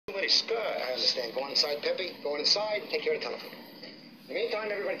Brisk. I understand. Go inside, Peppy. Go inside. Take care of the telephone. In the meantime,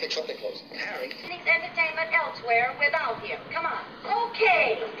 everybody takes off their clothes. Harry. Needs entertainment elsewhere without him. Come on.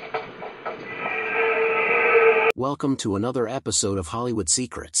 Okay. Welcome to another episode of Hollywood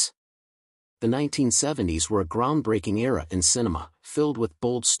Secrets. The 1970s were a groundbreaking era in cinema, filled with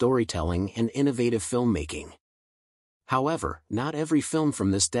bold storytelling and innovative filmmaking. However, not every film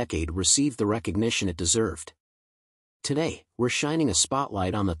from this decade received the recognition it deserved. Today, we're shining a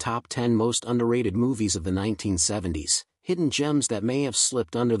spotlight on the top 10 most underrated movies of the 1970s, hidden gems that may have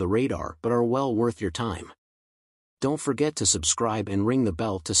slipped under the radar but are well worth your time. Don't forget to subscribe and ring the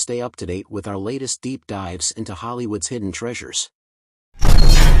bell to stay up to date with our latest deep dives into Hollywood's hidden treasures.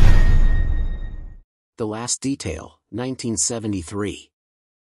 The Last Detail, 1973.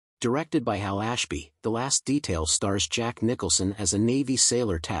 Directed by Hal Ashby, The Last Detail stars Jack Nicholson as a Navy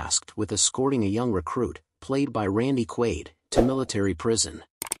sailor tasked with escorting a young recruit, played by Randy Quaid, to military prison.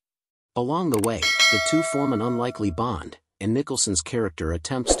 Along the way, the two form an unlikely bond, and Nicholson's character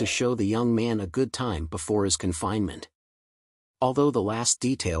attempts to show the young man a good time before his confinement. Although The Last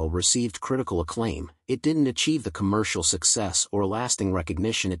Detail received critical acclaim, it didn't achieve the commercial success or lasting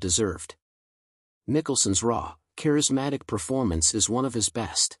recognition it deserved. Nicholson's raw, charismatic performance is one of his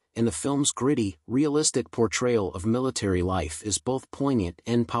best, and the film's gritty, realistic portrayal of military life is both poignant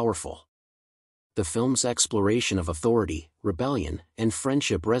and powerful. The film's exploration of authority, rebellion, and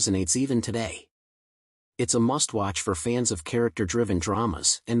friendship resonates even today. It's a must-watch for fans of character-driven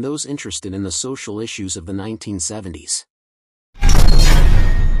dramas and those interested in the social issues of the 1970s.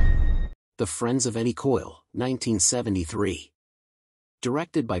 The Friends of Eddie Coyle, 1973.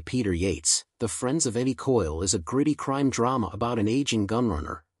 Directed by Peter Yates, The Friends of Eddie Coyle is a gritty crime drama about an aging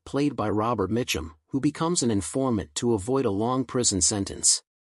gunrunner, played by Robert Mitchum, who becomes an informant to avoid a long prison sentence.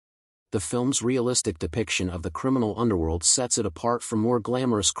 The film's realistic depiction of the criminal underworld sets it apart from more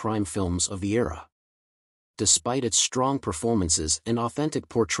glamorous crime films of the era. Despite its strong performances and authentic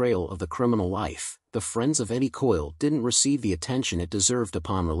portrayal of the criminal life, The Friends of Eddie Coyle didn't receive the attention it deserved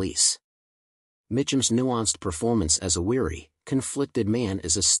upon release. Mitchum's nuanced performance as a weary, conflicted man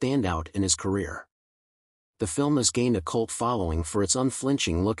is a standout in his career. The film has gained a cult following for its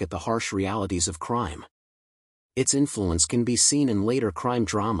unflinching look at the harsh realities of crime. Its influence can be seen in later crime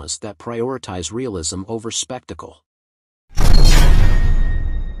dramas that prioritize realism over spectacle.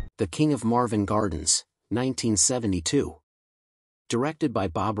 The King of Marvin Gardens, 1972. Directed by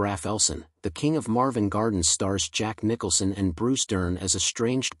Bob Rafelson, The King of Marvin Gardens stars Jack Nicholson and Bruce Dern as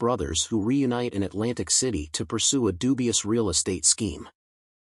estranged brothers who reunite in Atlantic City to pursue a dubious real estate scheme.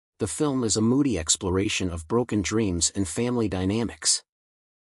 The film is a moody exploration of broken dreams and family dynamics.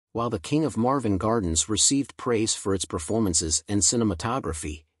 While The King of Marvin Gardens received praise for its performances and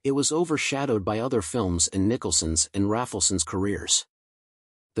cinematography, it was overshadowed by other films in Nicholson's and Rafelson's careers.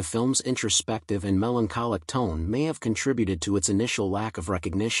 The film's introspective and melancholic tone may have contributed to its initial lack of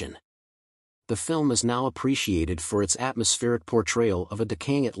recognition. The film is now appreciated for its atmospheric portrayal of a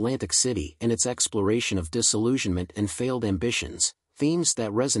decaying Atlantic City and its exploration of disillusionment and failed ambitions, themes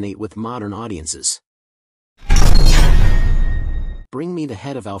that resonate with modern audiences. Bring Me the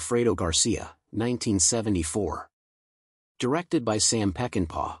Head of Alfredo Garcia, 1974. Directed by Sam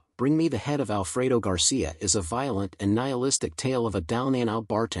Peckinpah, Bring Me the Head of Alfredo Garcia is a violent and nihilistic tale of a down-and-out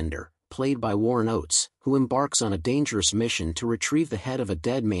bartender, played by Warren Oates, who embarks on a dangerous mission to retrieve the head of a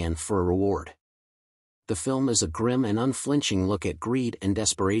dead man for a reward. The film is a grim and unflinching look at greed and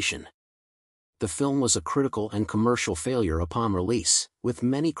desperation. The film was a critical and commercial failure upon release, with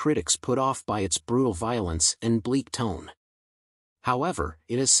many critics put off by its brutal violence and bleak tone. However,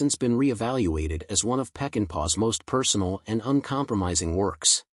 it has since been re-evaluated as one of Peckinpah's most personal and uncompromising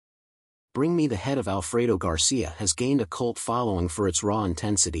works. Bring Me the Head of Alfredo Garcia has gained a cult following for its raw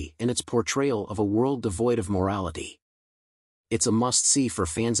intensity and its portrayal of a world devoid of morality. It's a must-see for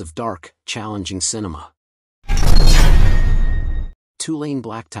fans of dark, challenging cinema. Two-Lane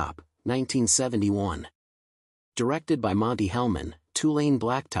Blacktop, 1971. Directed by Monte Hellman, Two-Lane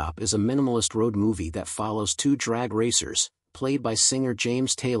Blacktop is a minimalist road movie that follows two drag racers, played by singer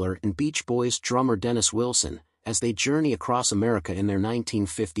James Taylor and Beach Boys drummer Dennis Wilson, as they journey across America in their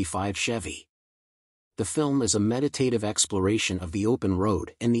 1955 Chevy. The film is a meditative exploration of the open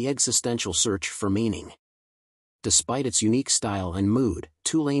road and the existential search for meaning. Despite its unique style and mood,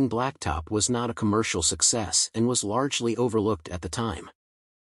 Two-Lane Blacktop was not a commercial success and was largely overlooked at the time.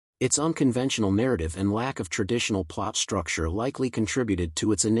 Its unconventional narrative and lack of traditional plot structure likely contributed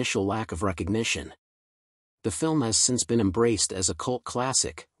to its initial lack of recognition. The film has since been embraced as a cult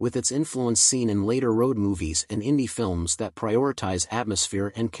classic, with its influence seen in later road movies and indie films that prioritize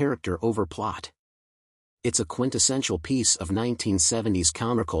atmosphere and character over plot. It's a quintessential piece of 1970s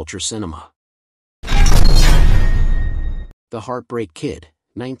counterculture cinema. The Heartbreak Kid,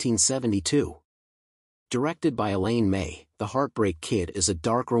 1972. Directed by Elaine May, The Heartbreak Kid is a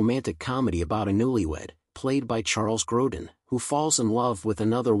dark romantic comedy about a newlywed, played by Charles Grodin, who falls in love with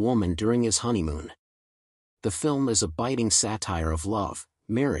another woman during his honeymoon. The film is a biting satire of love,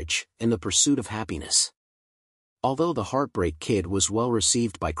 marriage, and the pursuit of happiness. Although The Heartbreak Kid was well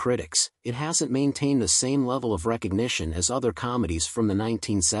received by critics, it hasn't maintained the same level of recognition as other comedies from the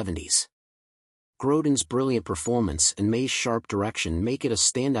 1970s. Grodin's brilliant performance and May's sharp direction make it a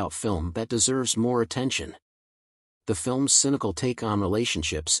standout film that deserves more attention. The film's cynical take on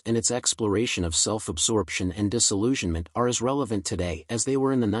relationships and its exploration of self-absorption and disillusionment are as relevant today as they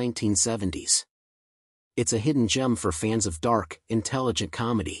were in the 1970s. It's a hidden gem for fans of dark, intelligent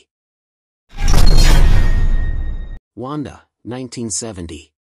comedy. Wanda,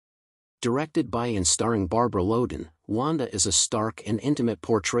 1970. Directed by and starring Barbara Loden, Wanda is a stark and intimate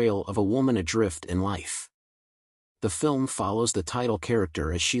portrayal of a woman adrift in life. The film follows the title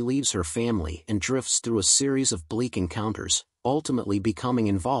character as she leaves her family and drifts through a series of bleak encounters, ultimately becoming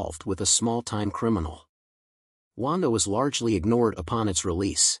involved with a small-time criminal. Wanda was largely ignored upon its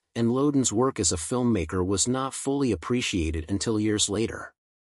release, and Loden's work as a filmmaker was not fully appreciated until years later.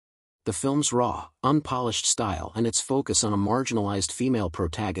 The film's raw, unpolished style and its focus on a marginalized female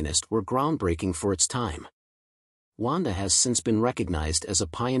protagonist were groundbreaking for its time. Wanda has since been recognized as a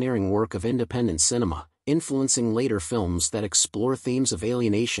pioneering work of independent cinema, influencing later films that explore themes of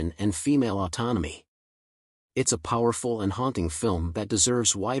alienation and female autonomy. It's a powerful and haunting film that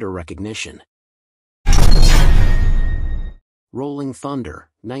deserves wider recognition. Rolling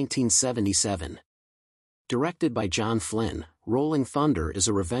Thunder, 1977. Directed by John Flynn, Rolling Thunder is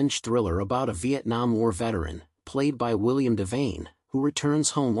a revenge thriller about a Vietnam War veteran, played by William Devane, who returns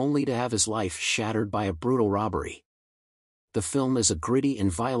home only to have his life shattered by a brutal robbery. The film is a gritty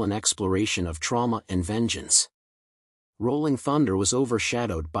and violent exploration of trauma and vengeance. Rolling Thunder was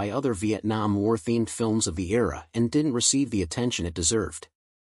overshadowed by other Vietnam War-themed films of the era and didn't receive the attention it deserved.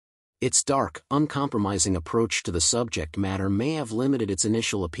 Its dark, uncompromising approach to the subject matter may have limited its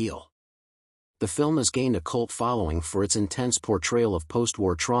initial appeal. The film has gained a cult following for its intense portrayal of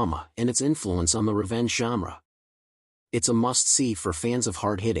post-war trauma and its influence on the revenge genre. It's a must-see for fans of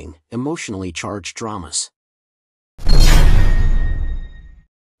hard-hitting, emotionally charged dramas.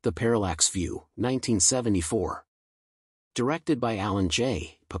 The Parallax View, 1974. Directed by Alan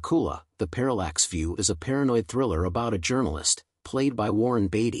J. Pakula, The Parallax View is a paranoid thriller about a journalist, played by Warren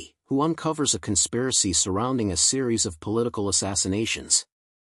Beatty, who uncovers a conspiracy surrounding a series of political assassinations.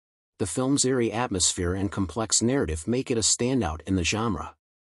 The film's eerie atmosphere and complex narrative make it a standout in the genre.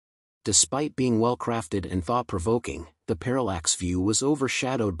 Despite being well-crafted and thought-provoking, The Parallax View was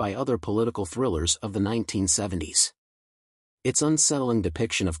overshadowed by other political thrillers of the 1970s. Its unsettling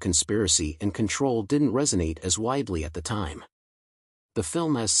depiction of conspiracy and control didn't resonate as widely at the time. The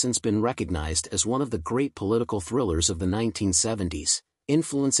film has since been recognized as one of the great political thrillers of the 1970s,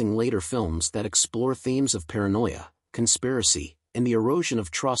 influencing later films that explore themes of paranoia, conspiracy, and the erosion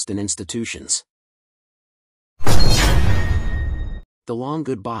of trust in institutions. The Long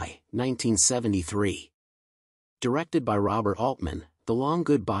Goodbye, 1973. Directed by Robert Altman, The Long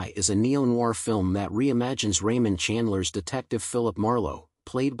Goodbye is a neo-noir film that reimagines Raymond Chandler's detective Philip Marlowe,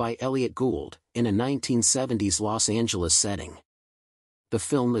 played by Elliot Gould, in a 1970s Los Angeles setting. The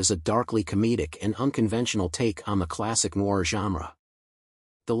film is a darkly comedic and unconventional take on the classic noir genre.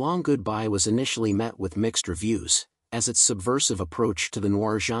 The Long Goodbye was initially met with mixed reviews, as its subversive approach to the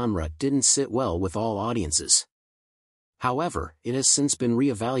noir genre didn't sit well with all audiences. However, it has since been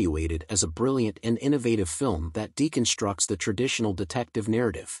re-evaluated as a brilliant and innovative film that deconstructs the traditional detective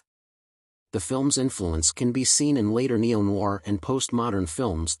narrative. The film's influence can be seen in later neo-noir and postmodern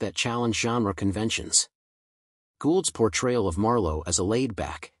films that challenge genre conventions. Gould's portrayal of Marlowe as a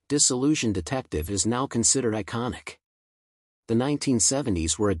laid-back, disillusioned detective is now considered iconic. The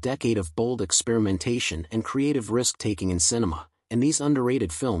 1970s were a decade of bold experimentation and creative risk-taking in cinema, and these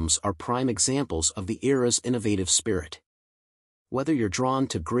underrated films are prime examples of the era's innovative spirit. Whether you're drawn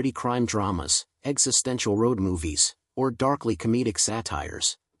to gritty crime dramas, existential road movies, or darkly comedic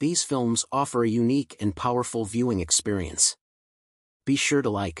satires, these films offer a unique and powerful viewing experience. Be sure to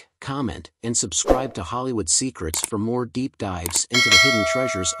like, comment, and subscribe to Hollywood Secrets for more deep dives into the hidden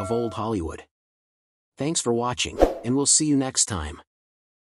treasures of old Hollywood. Thanks for watching, and we'll see you next time.